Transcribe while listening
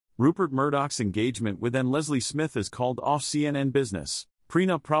Rupert Murdoch's engagement with Ann Lesley Smith is called off CNN Business.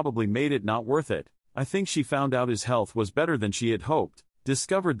 Prenup probably made it not worth it. I think she found out his health was better than she had hoped,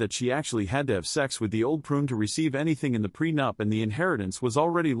 discovered that she actually had to have sex with the old prune to receive anything in the prenup, and the inheritance was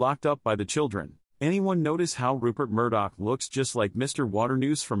already locked up by the children. Anyone notice how Rupert Murdoch looks just like Mr.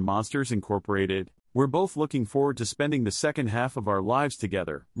 Waternoose from Monsters Incorporated? We're both looking forward to spending the second half of our lives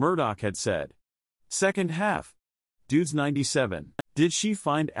together, Murdoch had said. Second half? Dude's 97. Did she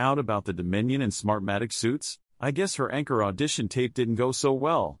find out about the Dominion and Smartmatic suits? I guess her anchor audition tape didn't go so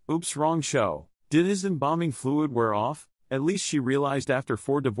well. Oops, wrong show. Did his embalming fluid wear off? At least she realized after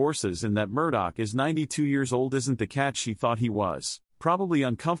 4 divorces and that Murdoch is 92 years old isn't the cat she thought he was. Probably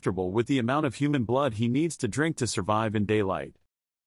uncomfortable with the amount of human blood he needs to drink to survive in daylight.